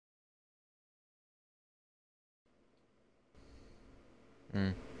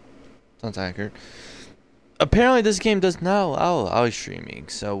Mm, sounds accurate. Apparently, this game does not allow streaming,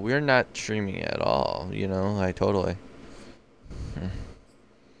 so we're not streaming at all. You know, I totally. Mm,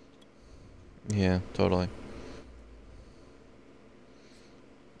 yeah, totally.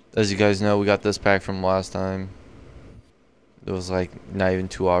 As you guys know, we got this pack from last time. It was like not even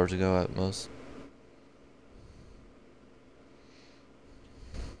 2 hours ago at most.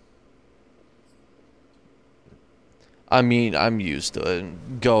 I mean, I'm used to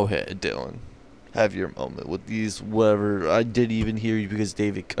it. Go ahead, Dylan. Have your moment with these, whatever. I didn't even hear you because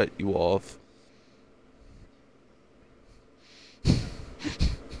David cut you off.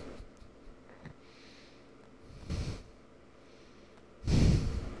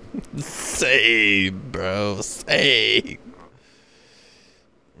 Same, bro. Same.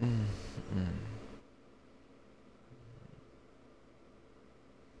 Mm, mm.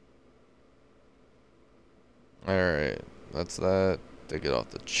 Alright, that's that. Take it off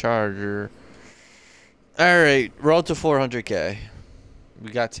the charger. Alright, roll to 400k.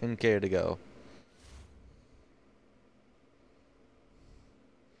 We got 10k to go.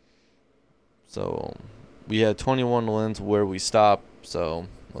 So, we had 21 wins where we stopped, so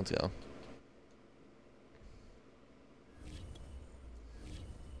let's go.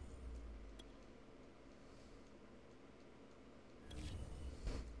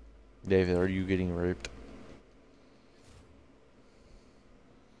 David, are you getting raped?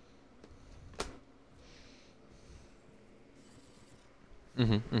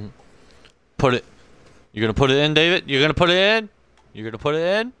 Mm-hmm. Put it. You're gonna put it in, David? You're gonna put it in? You're gonna put it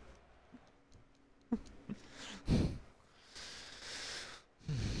in?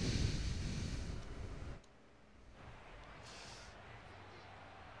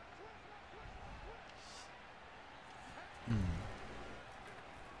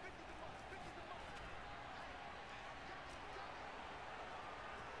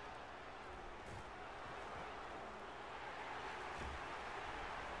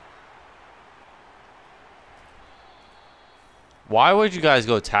 Why would you guys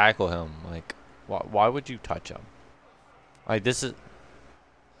go tackle him? Like, why would you touch him? Like, this is...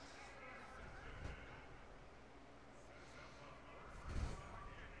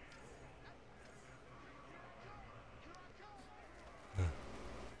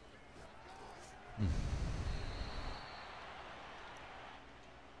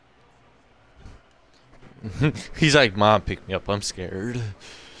 He's like, Mom, pick me up. I'm scared.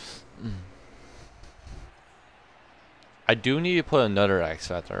 I do need to put another X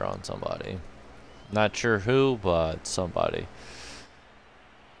Factor on somebody. Not sure who, but somebody.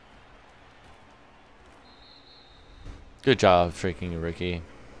 Good job, freaking Ricky.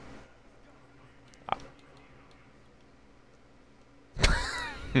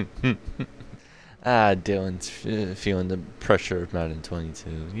 Dylan's feeling the pressure of Madden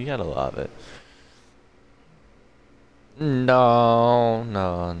 22. You gotta love it. No,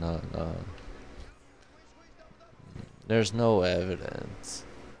 no, no, no. There's no evidence.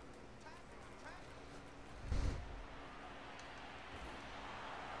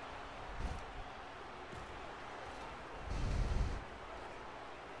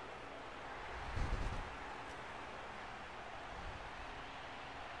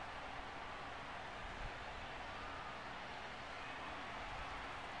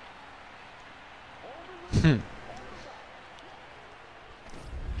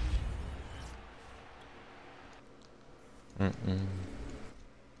 Mm-mm.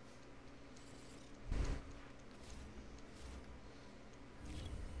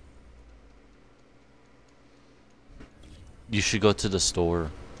 You should go to the store.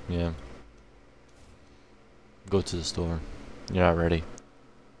 Yeah. Go to the store. You're not ready.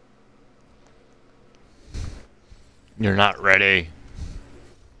 You're not ready.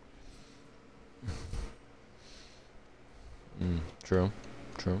 True.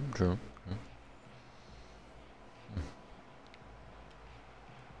 True. True.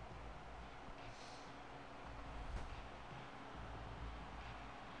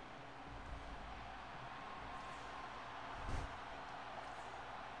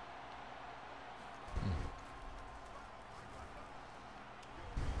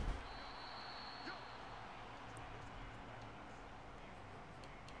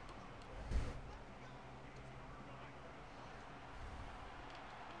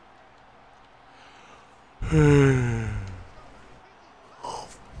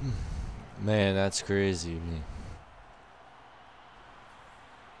 Man, that's crazy.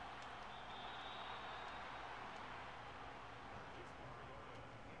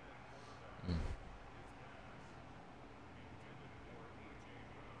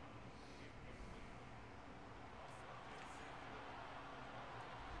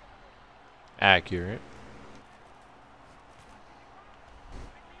 Accurate.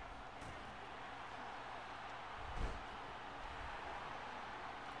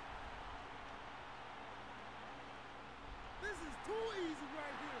 This is too easy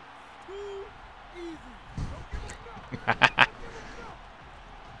right here. Too easy. Don't give us no. Don't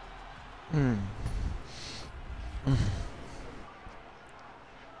give us no.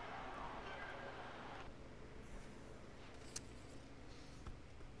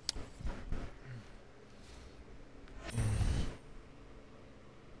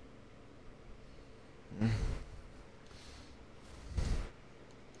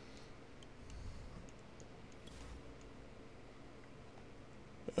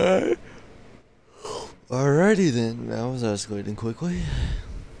 Alrighty then, that was escalating quickly.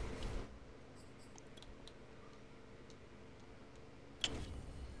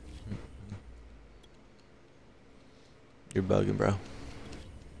 You're bugging, bro.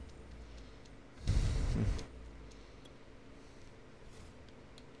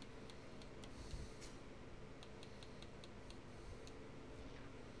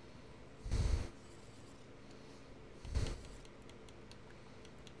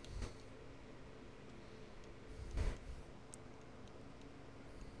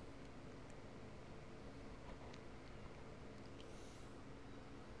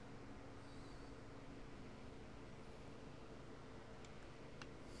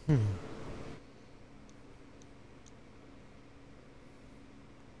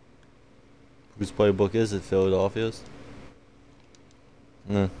 Whose playbook is it? Philadelphia's?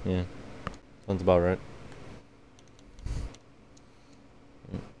 Yeah. Sounds about right.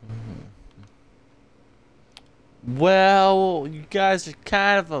 Well, you guys are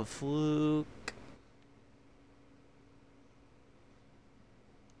kind of a fluke.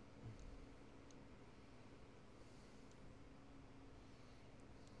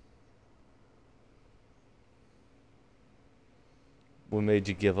 What made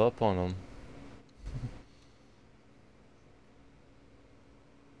you give up on them?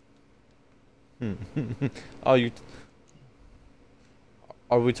 Oh,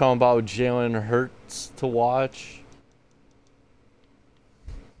 are we talking about Jalen Hurts to watch?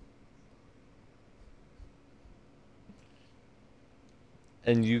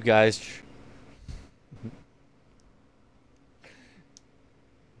 And you guys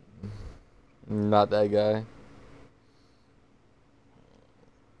not that guy.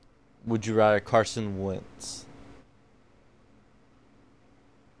 Would you rather Carson Wentz?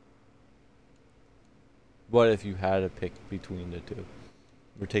 What if you had to pick between the two?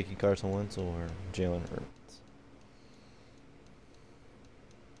 We're taking Carson Wentz or Jalen Hurts?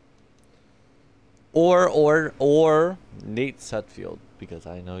 Or Nate Sudfeld, because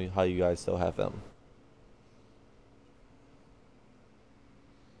I know how you guys still have him.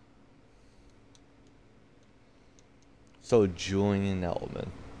 So Julian Edelman.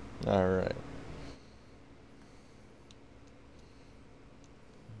 All right.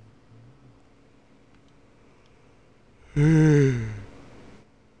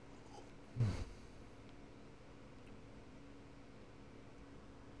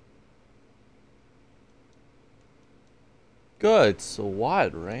 Good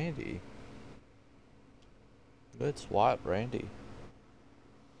SWAT, Randy. Good SWAT, Randy.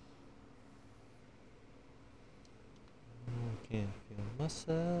 I can't feel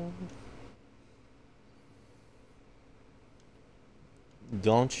myself.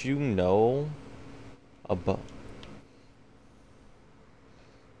 Don't you know about...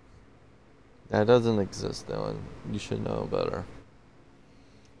 That doesn't exist, Dylan. You should know better.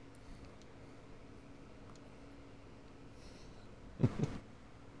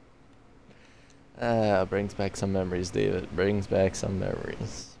 Brings back some memories, David. Brings back some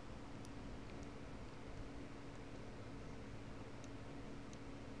memories.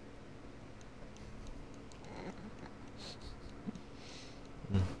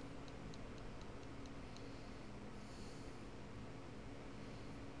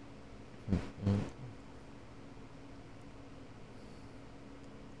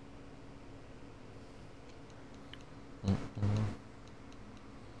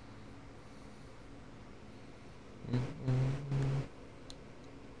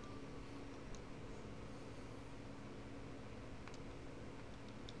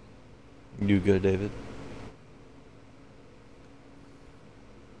 You good, David?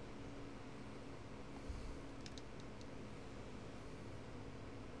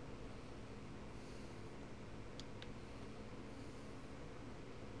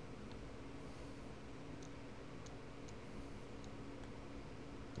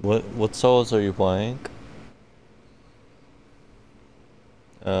 What solos are you playing?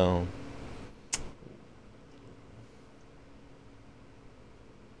 Oh.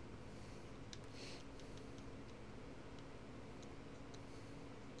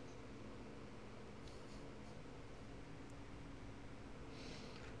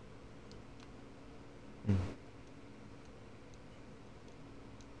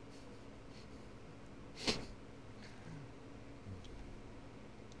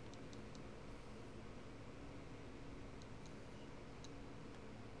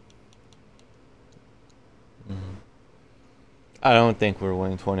 I don't think we're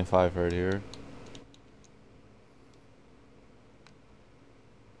winning 25 right here.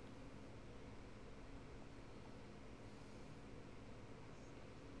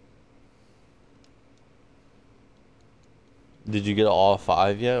 Did you get all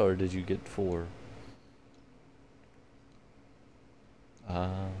 5 yet, or did you get 4?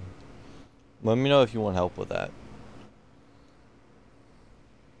 Um, Let me know if you want help with that.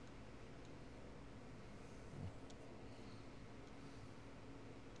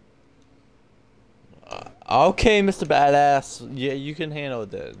 Okay, Mr. Badass. Yeah, you can handle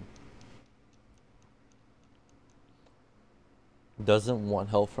it then. Doesn't want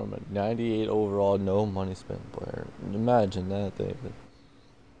help from a 98 overall, no money spent player. Imagine that, David.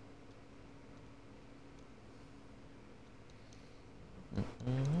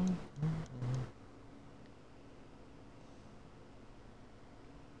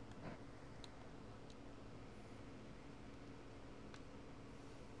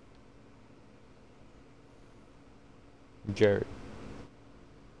 Jared.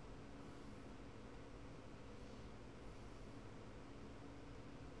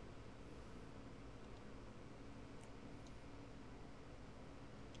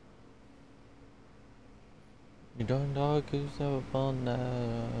 You don't dog who's ever fun now.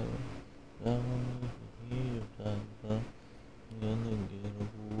 I'm gonna get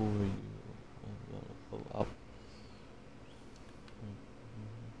over you. I'm gonna pull out.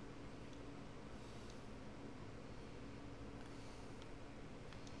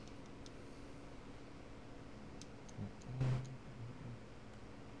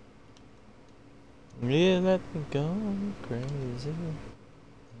 Yeah, let me go crazy.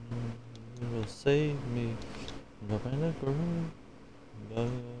 You will save me. Go in a groove. Go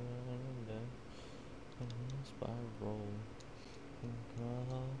down. Spiral.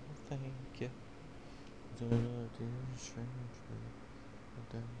 Oh, thank you. Do not do stranger.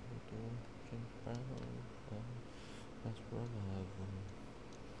 Down the door. That's reliable.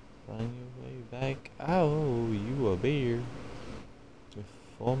 Find your way back. Oh, you a beer.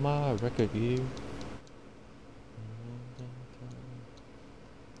 For my record gear.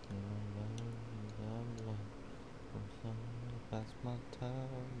 That's my time.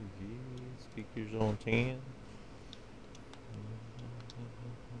 Speakers on 10.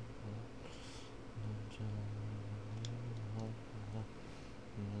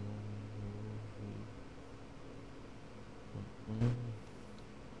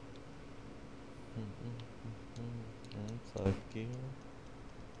 That's like you.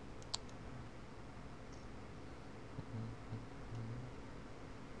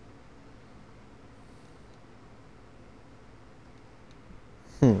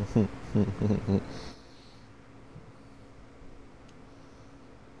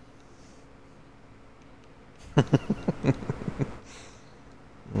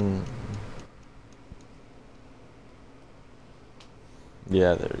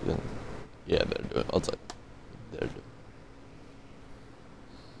 Yeah, they're doing. Yeah, they're doing. I'll tell you. They're doing.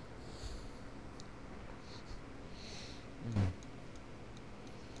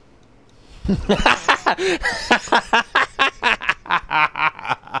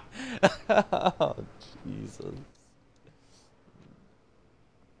 Oh, Jesus.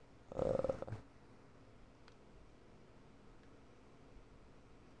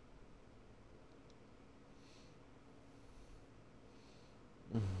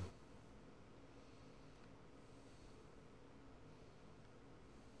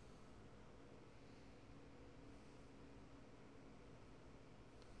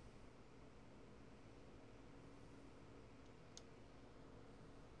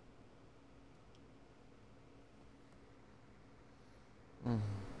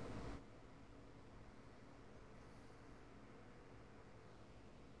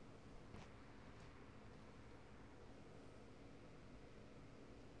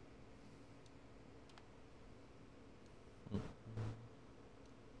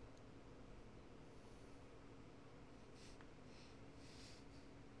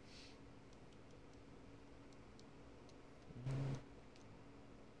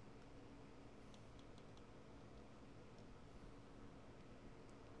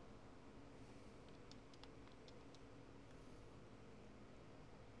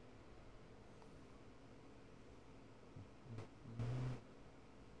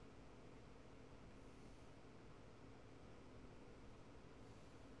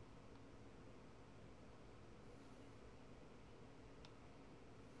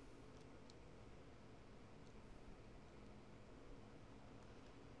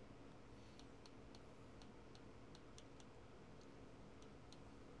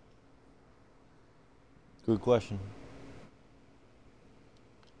 Good question.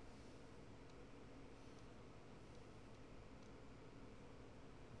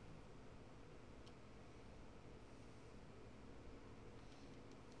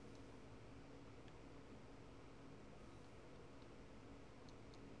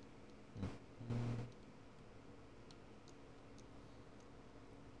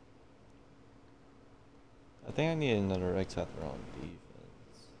 I think I need another X Factor on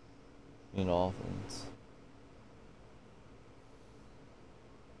defense. In offense.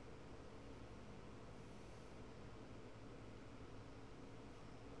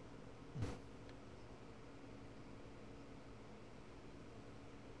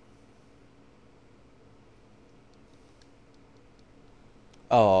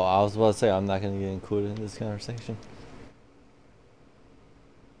 Oh, I was about to say I'm not gonna get included in this conversation.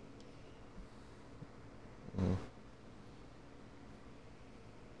 Mm.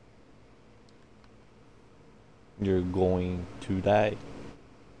 You're going to die.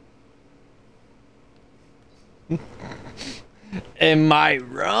 Am I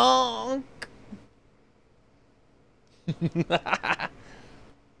wrong?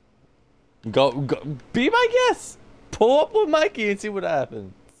 Go, be my guest. Pull up with Mikey and see what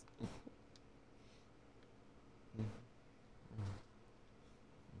happens.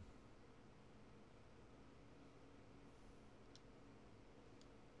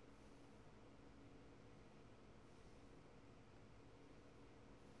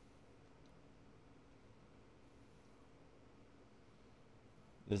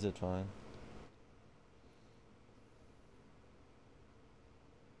 Is it fine?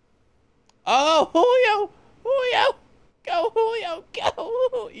 Oh, Julio! Julio! Go, Julio! Go,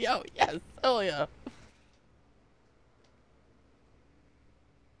 Julio! Yes, Julio!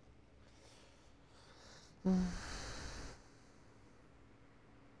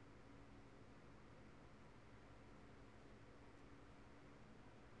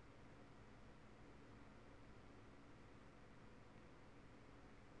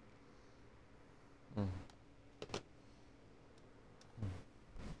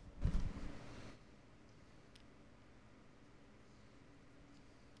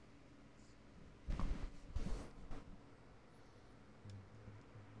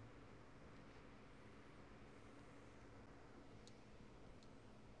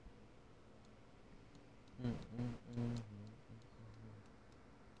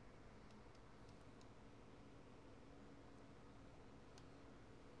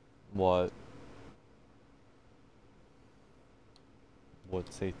 What?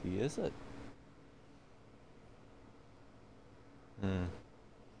 What safety is it? Hmm.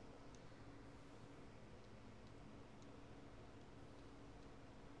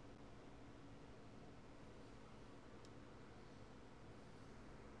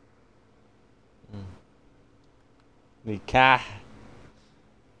 Nikah.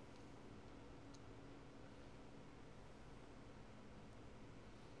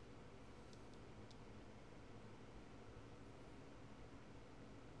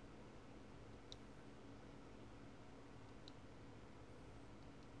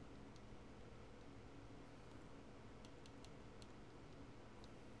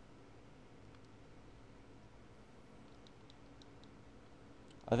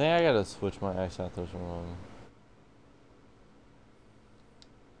 I think I gotta switch my accent or something.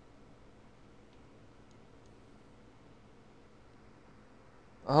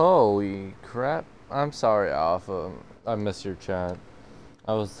 Holy crap. I'm sorry, Alpha. I missed your chat.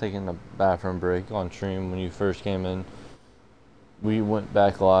 I was taking a bathroom break on stream when you first came in. We went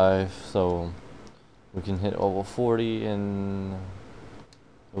back live, so we can hit over 40 and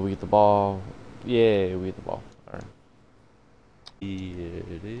we get the ball. Yeah, we get the ball. Alright.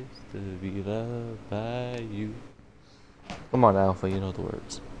 It is to be loved by you. Come on, Alpha, you know the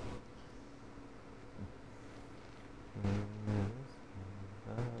words.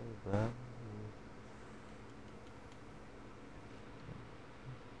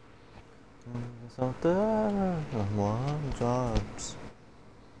 One drops.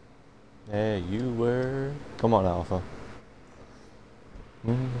 Yeah, you were. Come on, Alpha.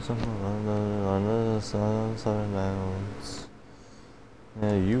 Under the sunset mountains.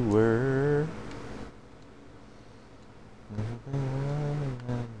 Yeah, you were.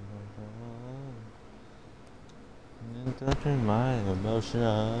 Touching my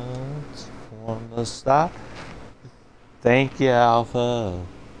emotions. Wanna stop? Thank you, Alpha.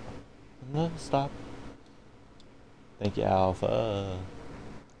 No, stop. Thank you, Alpha.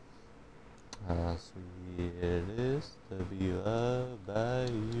 How sweet it is to be loved by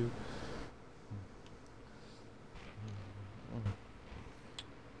you.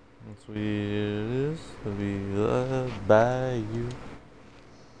 How sweet it is to be loved by you.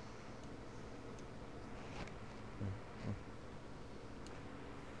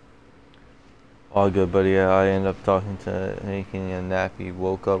 All good, buddy. Yeah, I ended up talking to making a nappy.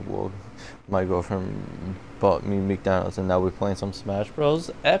 Woke up. Well, my girlfriend bought me McDonald's, and now we're playing some Smash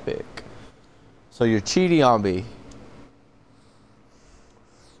Bros. Epic. So you're cheating on me.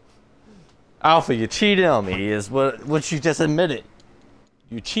 Alpha, you cheated on me is what you just admitted.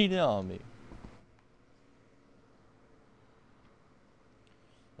 You cheated on me.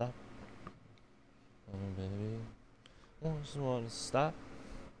 Stop. Oh, baby. I just want to stop.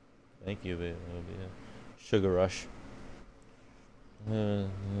 Thank you, baby. Sugar rush. Be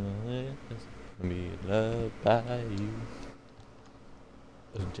loved by you.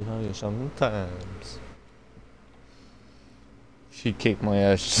 Sometimes. She kicked my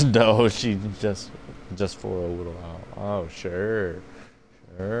ass. No, she just for a little while. Oh, sure.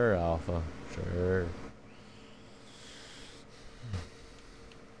 Sure, Alpha. Sure.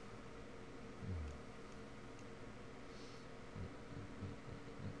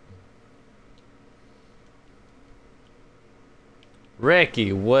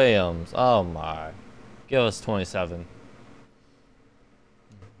 Ricky Williams. Oh my. Give us 27.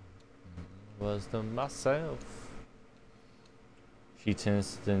 Was to myself. She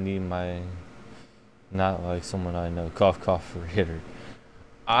tends to need my, not like someone I know. Cough, cough, hitter.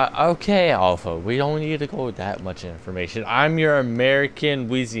 Okay, Alpha. We don't need to go with that much information. I'm your American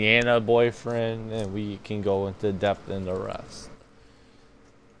Louisiana boyfriend, and we can go into depth in the rest.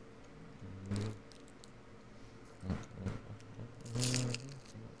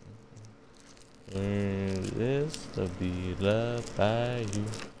 It is to be loved by you.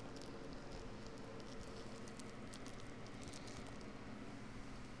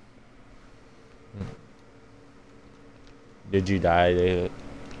 Did you die, David?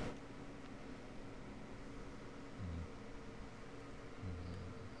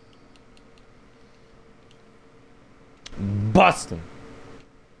 Bustin'.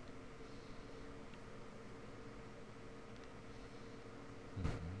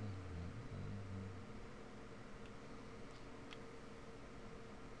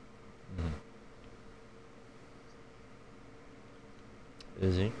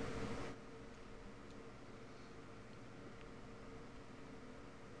 Is he?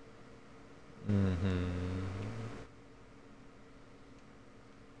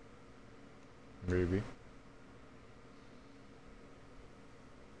 Maybe.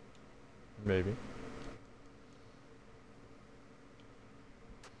 Maybe.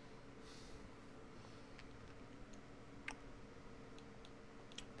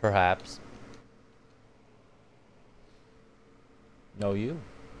 Perhaps. No, you.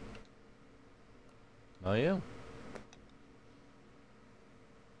 No, you.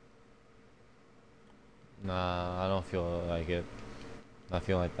 Nah, I don't feel like it. I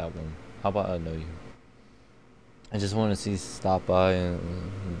feel like that one. How about I know you? I just want to see stop by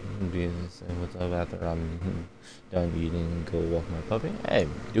and be saying what's up after I'm done eating and go walk my puppy. Hey,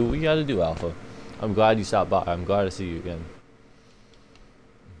 do what you gotta do, Alpha. I'm glad you stopped by. I'm glad to see you again.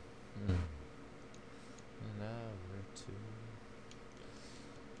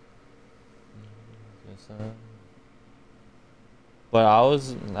 But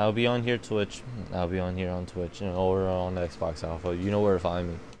I'll be on here Twitch. I'll be on here on Twitch and or on Xbox Alpha. You know where to find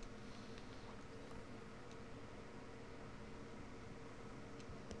me.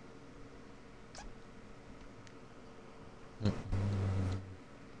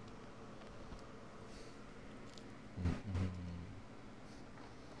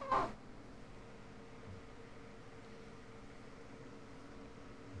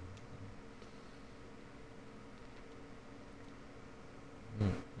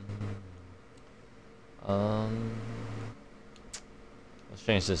 Let's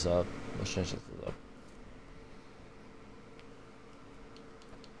change this up. Let's change this up.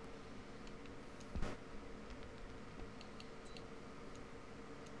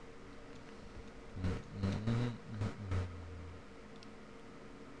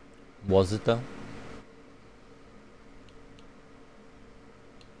 Was it though?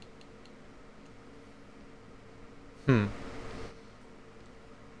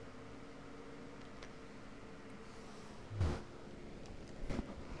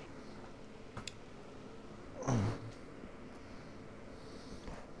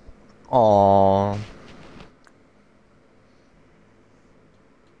 Aww.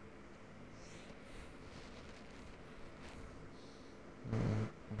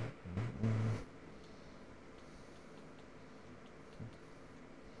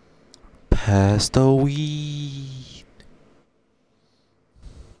 Pass the weed.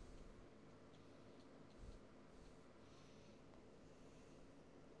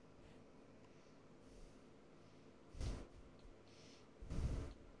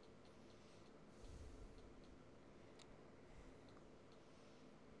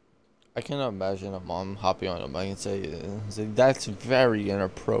 I cannot imagine a mom hopping on a mic and say, that's very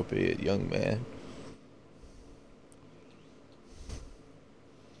inappropriate, young man.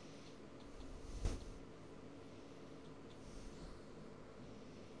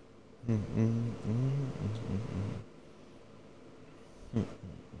 Never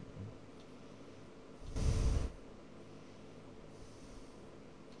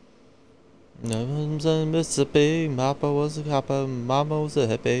was in Mississippi. Papa was a copper. Mama was a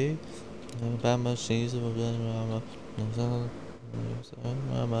hippie. Alabama, she's a mama.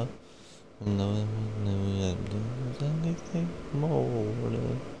 Mama. No, anything more.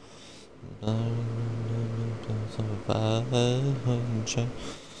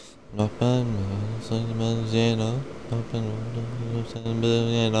 Nothing, you know,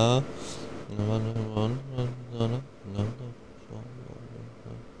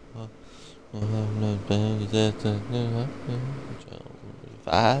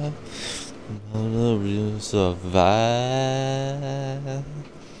 survive. Survive.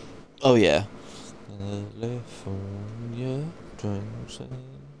 Oh yeah. California dreams.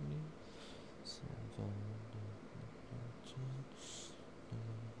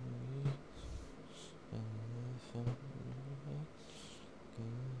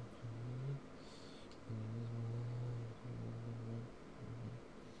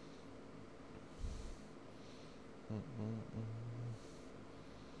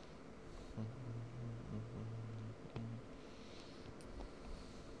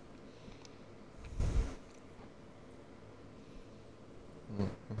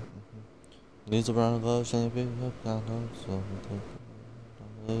 Needs a round of love, champagne, up, down,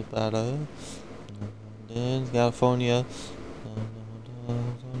 something better. In California.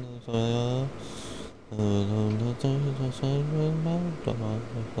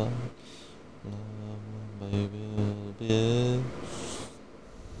 Baby.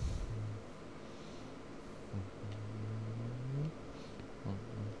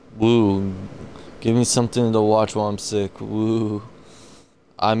 Woo. Give me something to watch while I'm sick. Woo.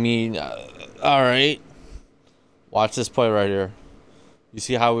 I mean, alright. Watch this play right here. You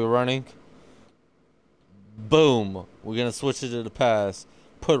see how we're running? Boom. We're going to switch it to the pass.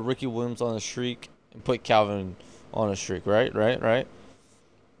 Put Ricky Williams on a streak and put Calvin on a streak. Right? Then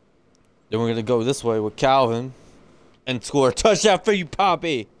we're going to go this way with Calvin and score a touchdown for you,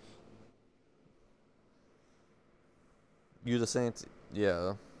 Poppy. You the Saints?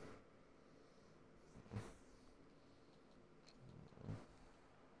 Yeah.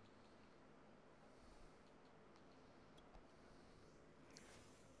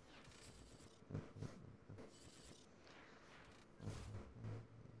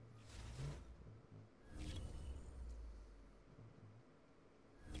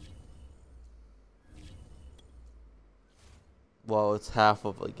 Well, it's half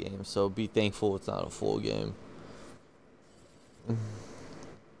of a game, so be thankful it's not a full game.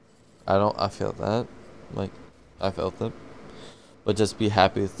 I feel that. Like, I felt it. But just be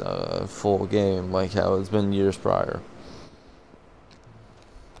happy it's a full game, like how it's been years prior.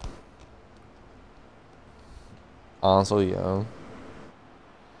 Honestly, yeah.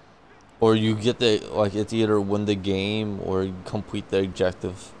 Or you get like, it's either win the game or complete the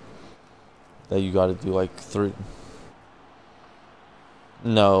objective that you gotta do, like, 3.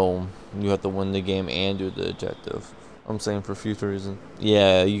 No, you have to win the game and do the objective. I'm saying for future reason.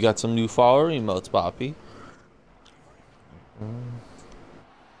 Yeah, you got some new follower emotes, Poppy.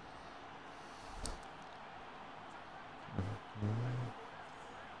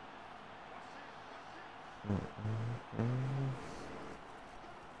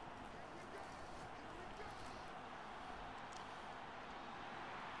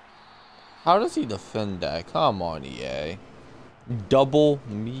 How does he defend that? Come on, EA. Double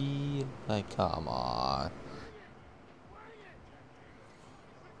me? Like, come on.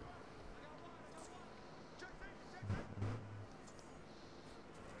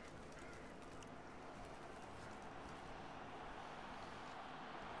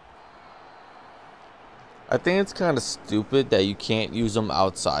 I think it's kind of stupid that you can't use them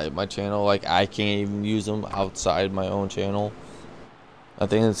outside my channel. Like, I can't even use them outside my own channel. I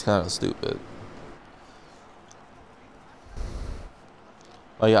think it's kind of stupid.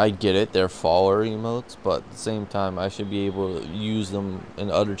 Like, I get it, they're follower emotes, but at the same time, I should be able to use them in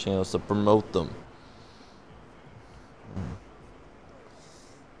other channels to promote them.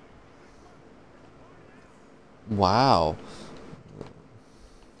 Wow.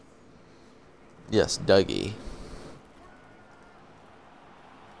 Yes, Dougie.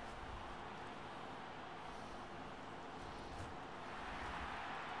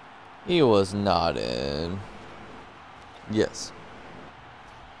 He was not in. Yes.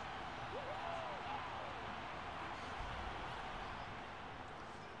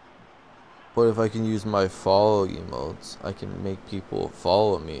 But if I can use my follow emotes, I can make people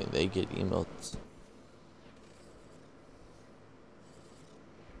follow me and they get emotes.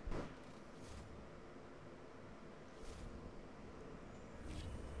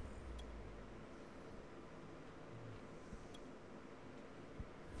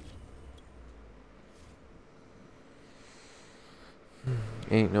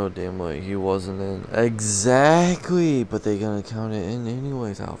 Ain't no damn way he wasn't in. Exactly, but they gonna count it in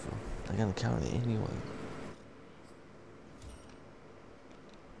anyways, Alpha. They're gonna count it anyway.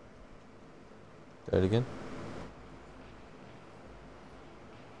 Try it again.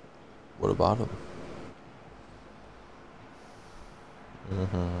 What about him?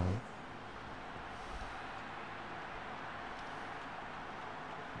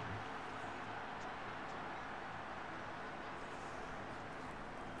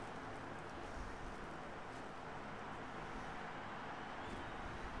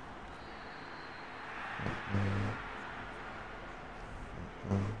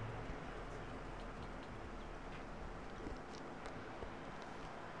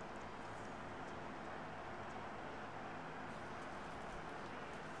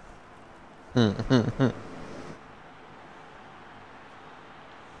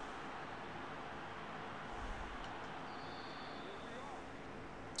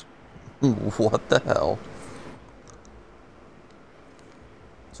 What the hell?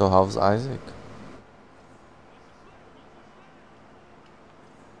 So how's Isaac?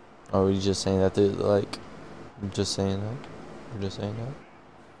 Are we just saying that to like? Just saying that? You're just saying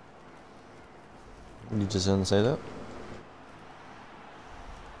that? You just didn't say that?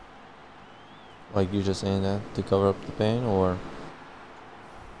 Like you're just saying that to cover up the pain, or?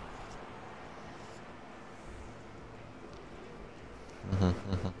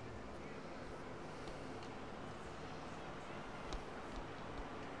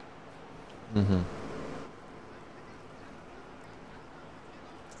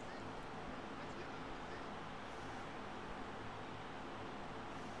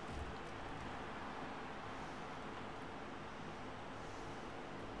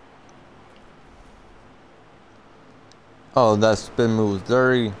 Oh, that spin move was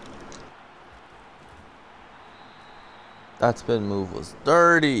dirty. That spin move was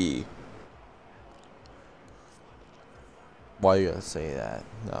dirty. Why you gotta say that?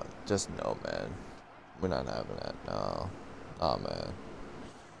 No, just no, man. We're not having that. No. Nah, man.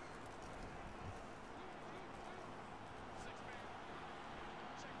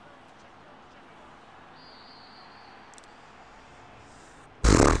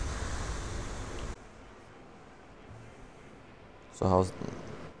 So how's...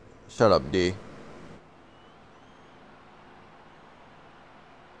 Shut up, D.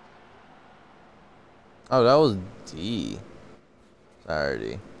 Oh, that was D. Sorry,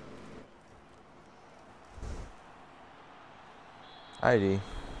 D. Hi, D.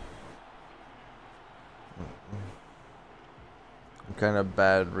 I'm kind of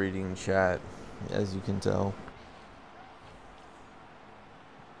bad reading chat, as you can tell.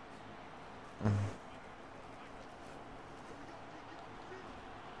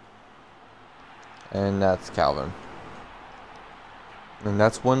 And that's Calvin. And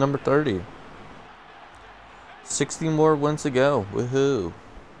that's win number 30. 60 more wins to go. Woohoo.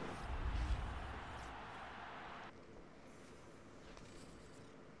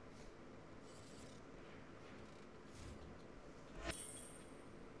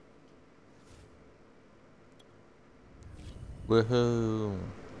 Woohoo.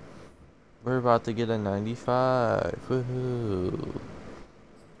 We're about to get a 95. Woohoo.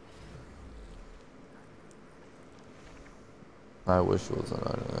 I wish it was a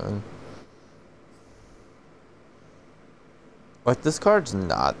 99. Like, this card's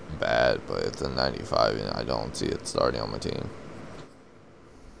not bad, but it's a 95 and I don't see it starting on my team.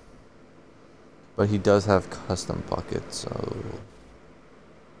 But he does have custom buckets, so...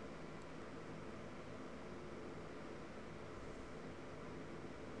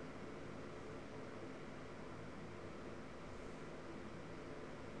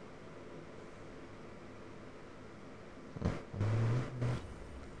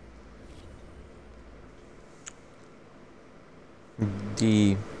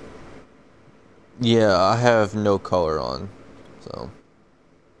 D. Yeah, I have no color on, so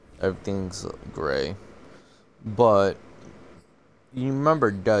everything's gray. But you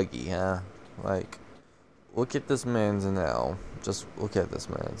remember Dougie, huh? Like, look at this man's now. Just look at this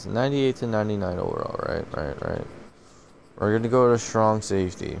man's 98 to 99 overall, right. We're gonna go to strong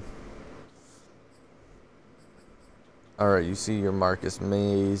safety. Alright, you see your Marcus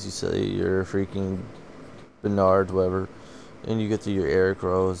Mays, you see your freaking Bernard, whatever. Then you get to your Eric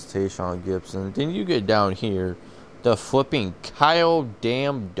Rose, Tayshaun Gibson. Then you get down here, the flipping Kyle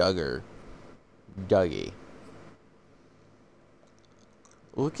damn Duggar. Dougie.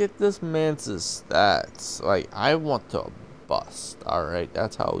 Look at this man's stats. Like, I want to bust. Alright,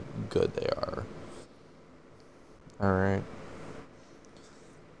 that's how good they are. Alright.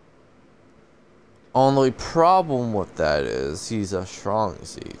 Only problem with that is he's a strong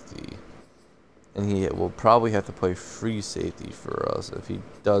safety. And he will probably have to play free safety for us if he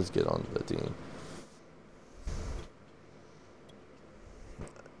does get onto the team.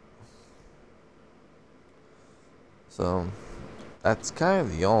 So, that's kind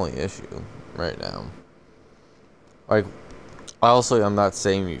of the only issue right now. Like, obviously I'm not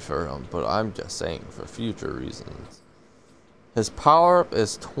saying me for him, but I'm just saying for future reasons. His power up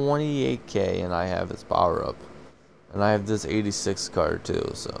is 28k, and I have his power up. And I have this 86 card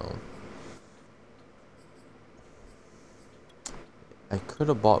too, so. I could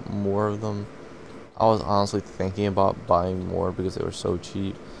have bought more of them. I was honestly thinking about buying more because they were so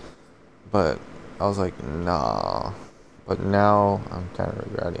cheap. But I was like, nah. But now I'm kind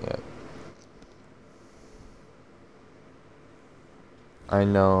of regretting it. I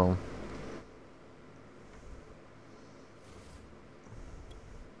know.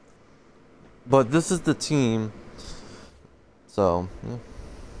 But this is the team. So, yeah.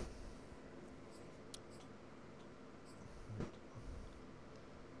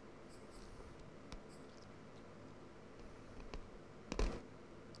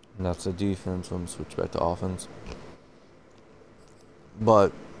 And that's the defense. I'm switch back to offense.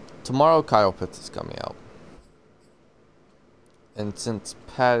 But tomorrow Kyle Pitts is coming out. And since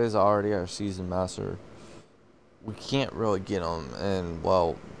Pat is already our season master, we can't really get him. And,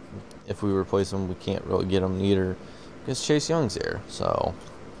 well, if we replace him, we can't really get him either because Chase Young's there. So,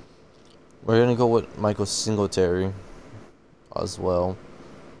 we're going to go with Michael Singletary as well.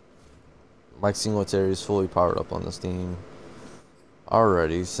 Mike Singletary is fully powered up on this team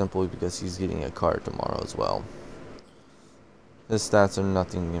already, simply because he's getting a card tomorrow as well. His stats are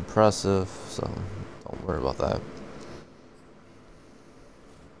nothing impressive, so don't worry about that.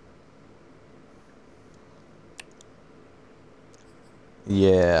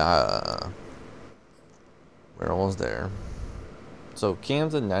 Yeah, we're almost there. So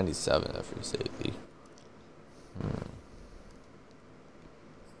Cam's at 97 at free safety.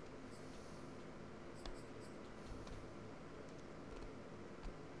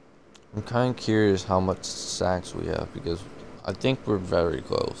 I'm kind of curious how much sacks we have because I think we're very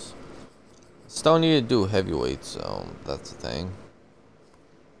close. Still need to do heavyweights, so that's the thing.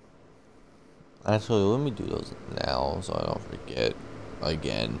 Actually, let me do those now so I don't forget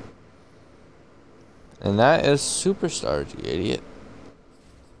again. And that is Superstars, you idiot.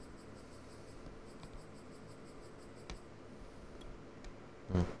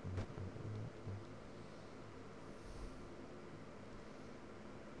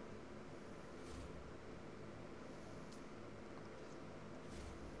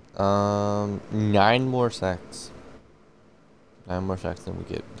 Nine more sacks. 9 more sacks than we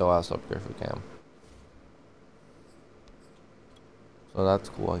get the last upgrade for Cam. So that's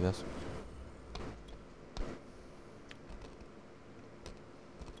cool, I guess.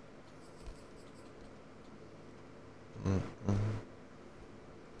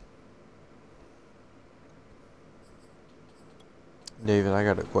 David, I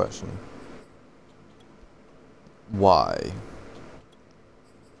got a question. Why?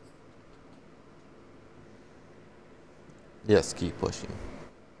 Yes, keep pushing.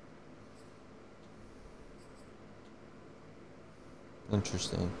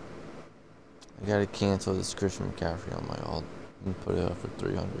 Interesting. I gotta cancel this Christian McCaffrey on my alt and put it up for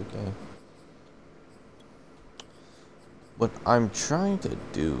 300k. What I'm trying to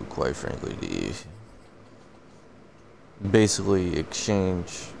do, quite frankly, is basically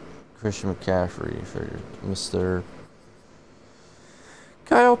exchange Christian McCaffrey for Mr.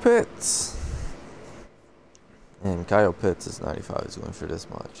 Kyle Pitts. And Kyle Pitts is 95, is going for this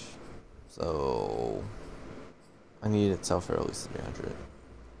much. So I need it sell for at least 300.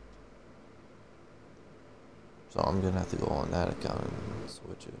 So I'm gonna have to go on that account and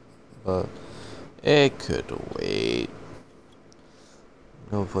switch it. But it could wait.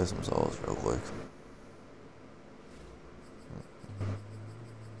 Go play some solos real quick.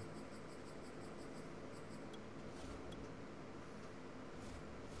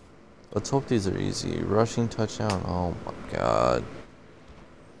 Let's hope these are easy. Rushing touchdown. Oh my god.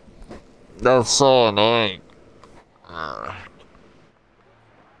 That's so annoying.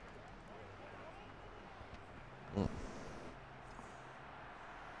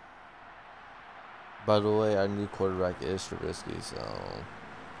 By the way, our new quarterback is Trubisky, so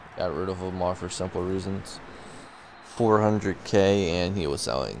got rid of Lamar for simple reasons. 400k and he was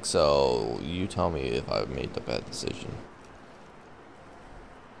selling. So you tell me if I made the bad decision.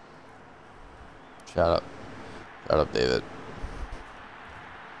 Shut up. Shut up, David.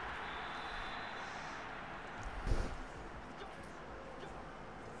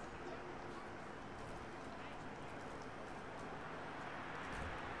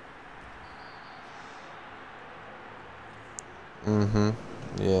 Mm-hmm.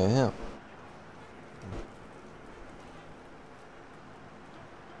 Yeah.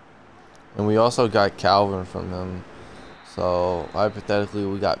 And we also got Calvin from him. So hypothetically,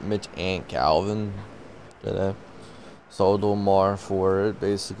 we got Mitch and Calvin today. Sold Lamar for it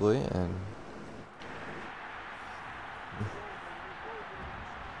basically, and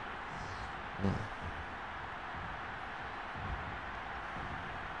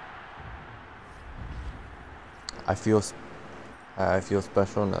I feel I feel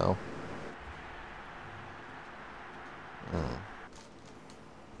special now. Mm.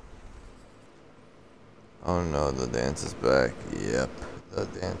 Oh no, the dance is back. Yep, the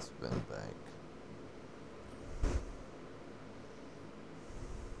dance has been back.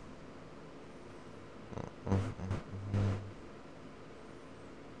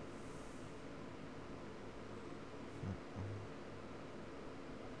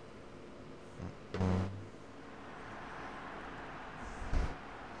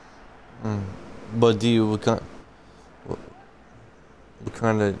 Mm. But do you what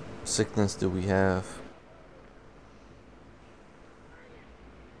kind of sickness do we have?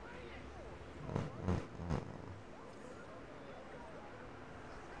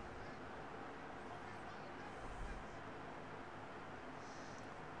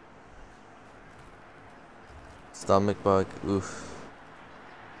 Stomach bug. Oof.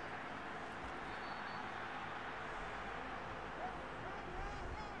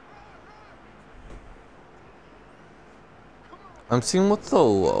 I'm seeing what's the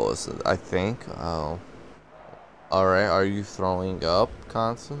lowest. I think. Oh. All right. Are you throwing up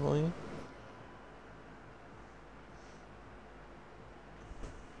constantly?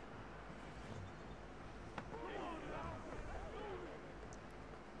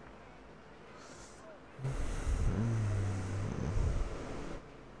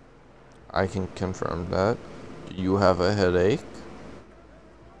 I can confirm that. Do you have a headache?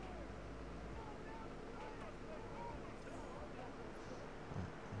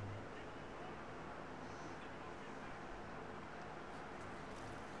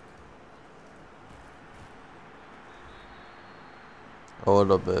 A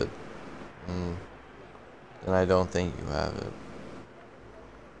little bit. Mm. And I don't think you have it.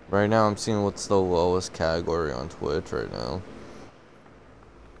 Right now, I'm seeing what's the lowest category on Twitch right now.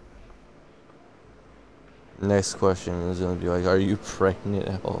 Next question is gonna be like, are you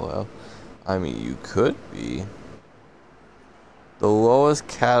pregnant? LOL. I mean, you could be. The lowest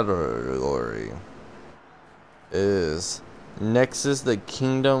category is Nexus: The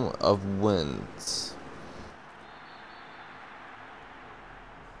Kingdom of Winds.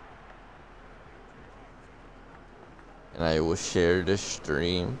 And I will share this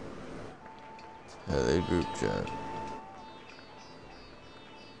stream to the group chat.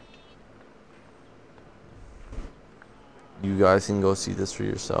 You guys can go see this for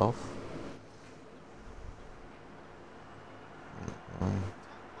yourself. Mm.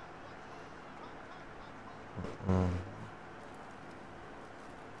 Mm.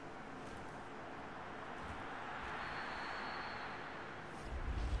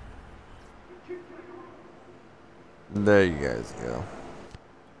 There you guys go.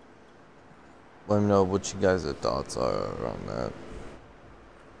 Let me know what you guys' thoughts are on that.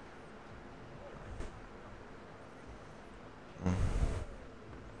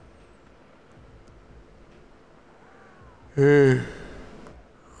 Mm.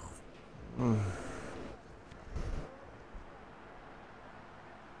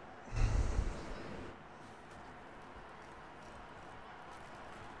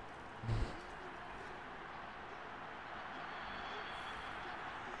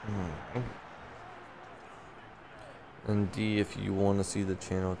 And D, if you want to see the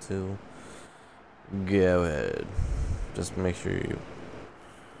channel too, go ahead. Just make sure you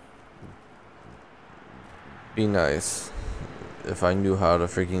be nice. If I knew how to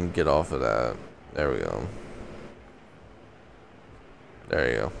freaking get off of that. There we go.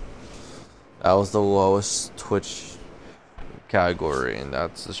 There you go. That was the lowest Twitch category, and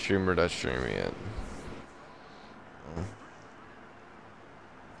that's the streamer that's streaming it.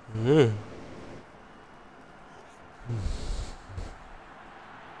 Yeah.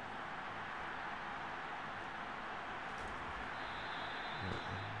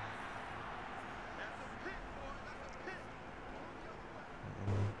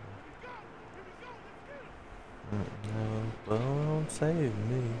 Don't save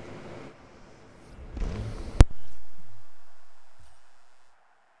me.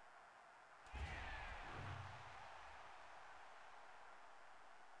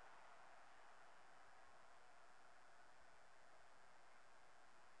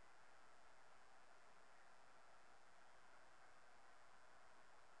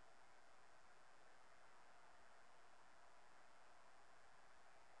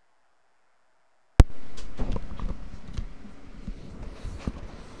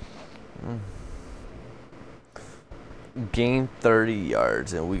 gain 30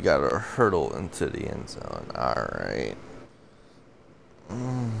 yards, and we got to hurdle into the end zone. All right.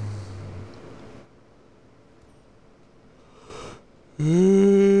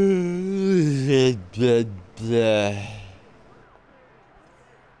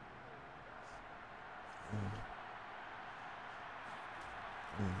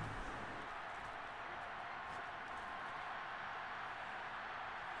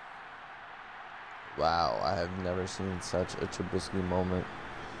 Wow, I have never seen such a Trubisky moment.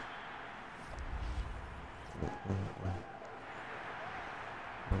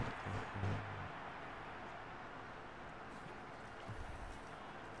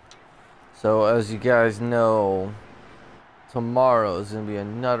 So as you guys know, tomorrow is going to be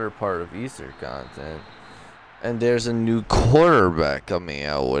another part of Easter content. And there's a new quarterback coming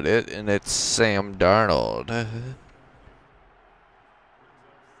out with it, and it's Sam Darnold.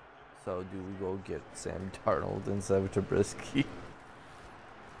 So do we go get Sam Darnold instead of Trubisky?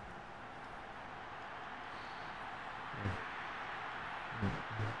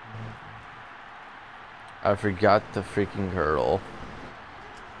 I forgot the freaking hurdle.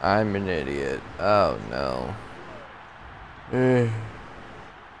 I'm an idiot. Oh no.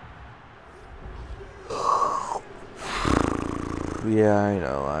 Yeah, I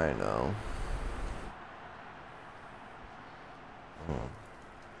know.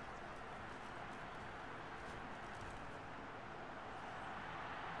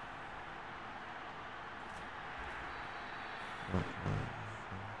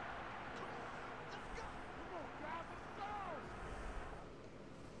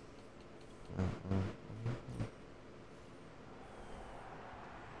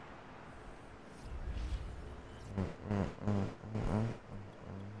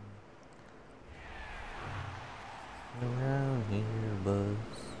 Around here, buzz.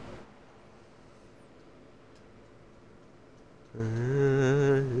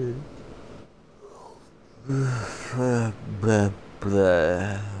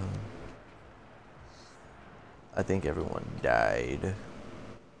 I think everyone died.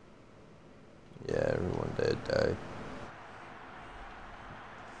 Yeah, everyone did die.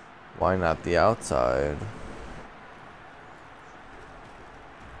 Why not the outside?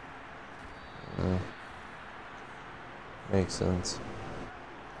 Makes sense.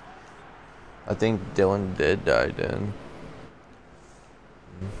 I think Dylan did die then.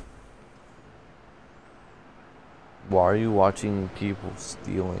 Why are you watching people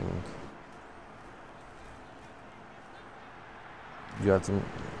stealing? You got some.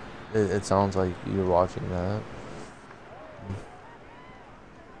 It sounds like you're watching that.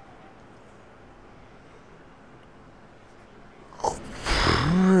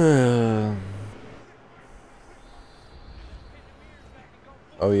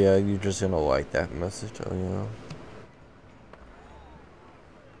 Oh yeah, you're just gonna like that message, oh yeah.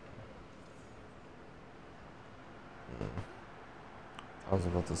 I was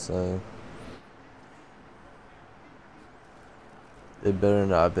about to say. It better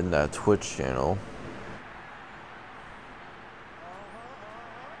not have been that Twitch channel.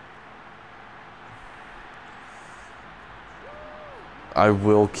 I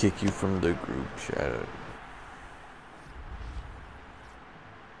will kick you from the group chat.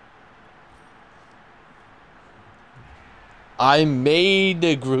 I made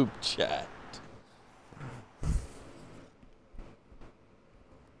the group chat.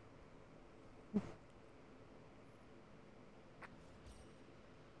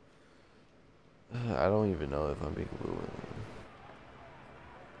 I don't even know if I'm being fluent.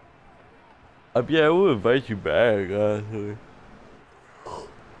 Yeah, I will invite you back, honestly.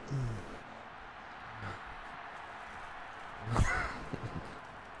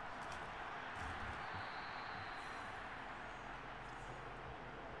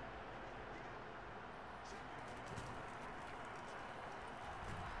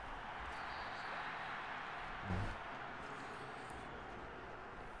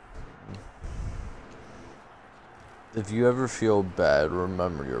 If you ever feel bad,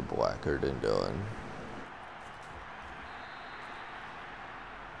 remember you're blacker than Dylan.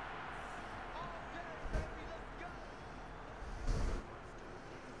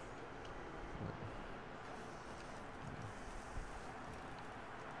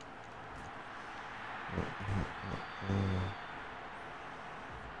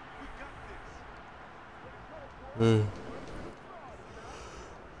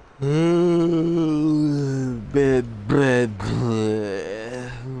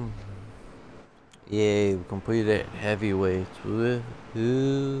 Yeah, we completed heavyweights.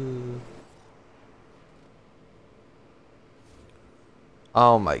 Woohoo.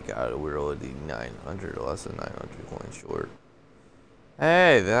 Oh my god, we're already 900, less than 900 coins short.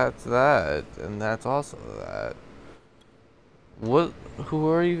 Hey, that's that, and that's also that. What? Who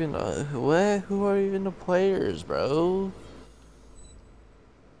are even? What? Who are even the players, bro?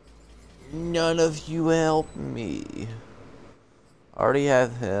 None of you help me. Already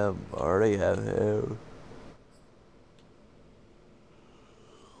have him. Already have him.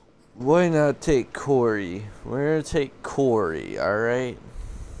 Why not take Corey? We're gonna take Corey, alright?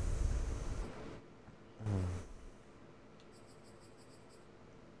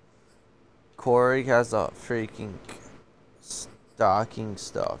 Corey has a freaking stocking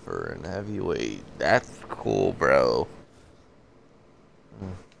stuffer and heavyweight. That's cool, bro.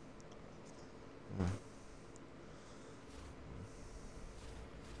 Mm.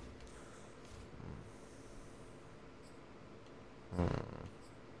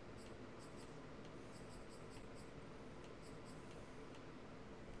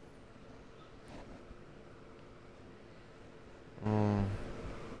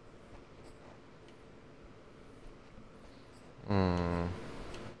 Mm.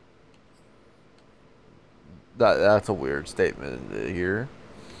 That's a weird statement to hear.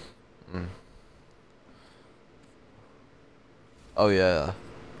 Mm. Oh yeah.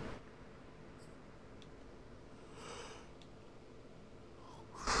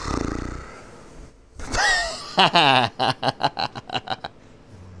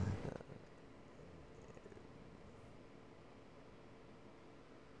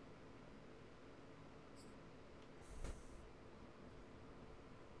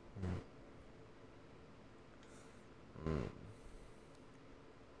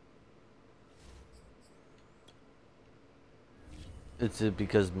 Is it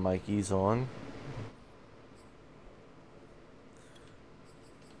because Mikey's on?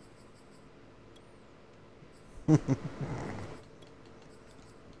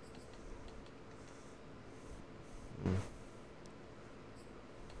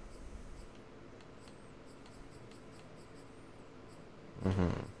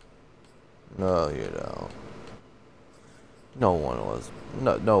 No, you don't. No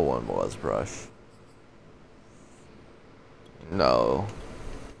one was Brush. No.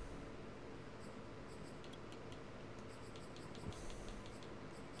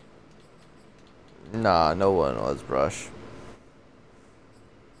 Nah, no one was Brush.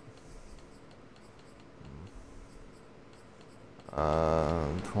 Uh,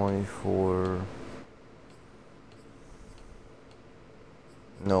 24.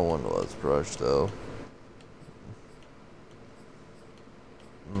 No one was Brush though.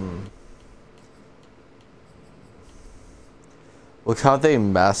 Look how they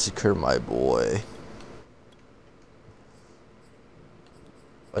massacre my boy.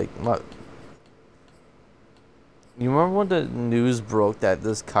 Like you remember when the news broke that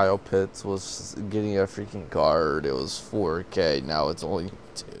this Kyle Pitts was getting a freaking card? It was 4K. Now it's only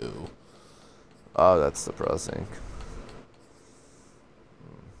 2. Oh, that's depressing.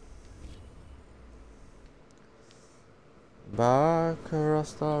 Back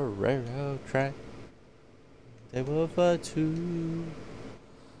across the railroad track, they were for 2.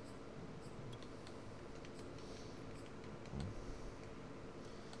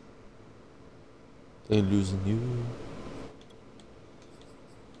 They losing you.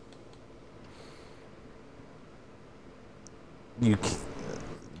 You can't,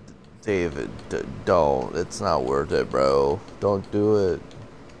 David, don't. It's not worth it, bro. Don't do it.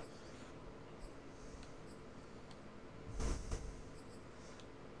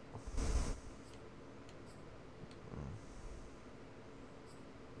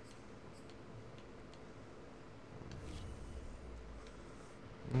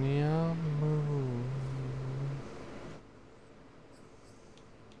 Yeah,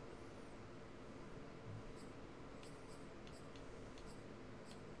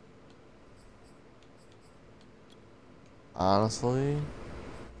 honestly,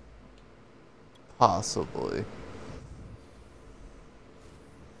 possibly.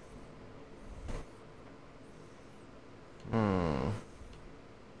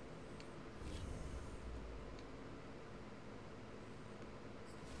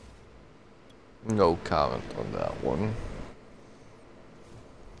 No comment on that one.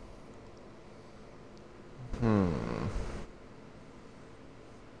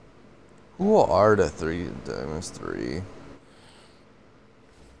 Who are the 3 Diamonds 3?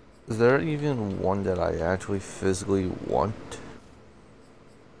 Is there even one that I actually physically want?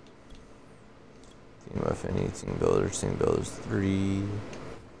 Team Affinity, Team Builders 3.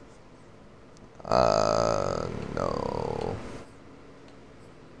 No.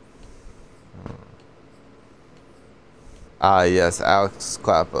 Ah, yes, Alex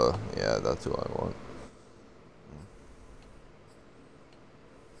Clapper. Yeah, that's who I want.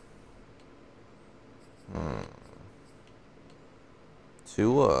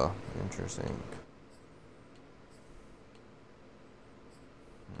 Tua. Interesting.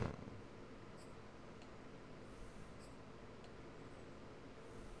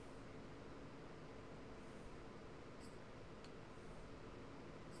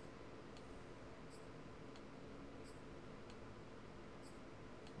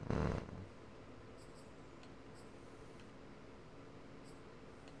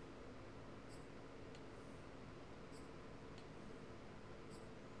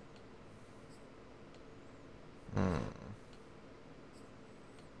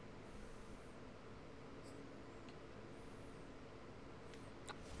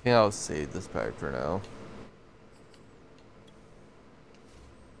 Yeah, I'll save this pack for now.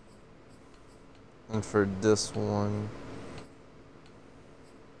 And for this one,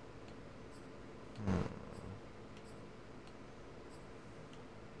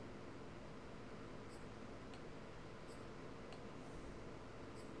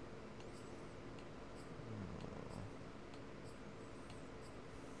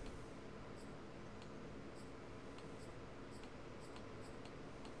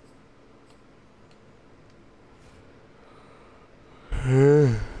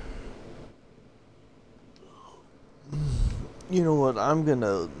 you know what? I'm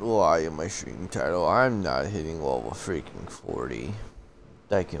gonna lie in my stream title. I'm not hitting level freaking 40.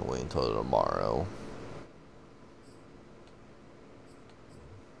 That can wait until tomorrow.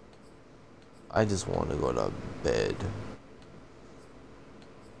 I just want to go to bed.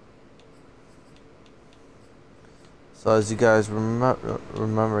 So as you guys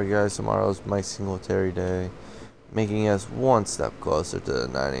remember, guys, tomorrow's Mike Singletary Day, making us one step closer to the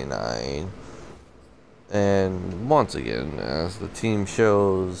 99. And once again, as the team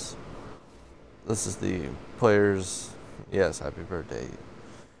shows, this is the players. Yes, happy birthday.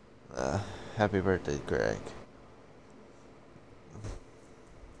 Happy birthday, Greg.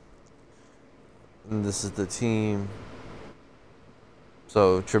 And this is the team.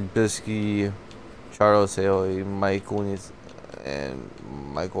 So Trubisky, Charles Haley, and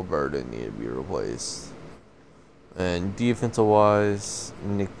Michael Burden need to be replaced. And defensive wise,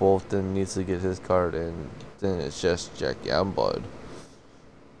 Nick Bolton needs to get his card in. Then it's just Jack Youngblood.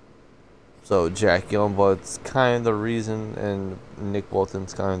 So Jack Youngblood's kind of the reason, and Nick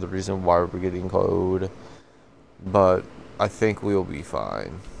Bolton's kind of the reason why we're getting code. But I think we'll be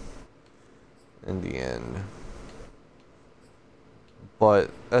fine in the end.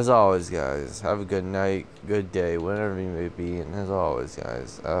 But as always, guys, have a good night, good day, whatever you may be. And as always,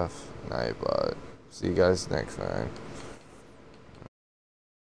 guys, F night, but see you guys next time.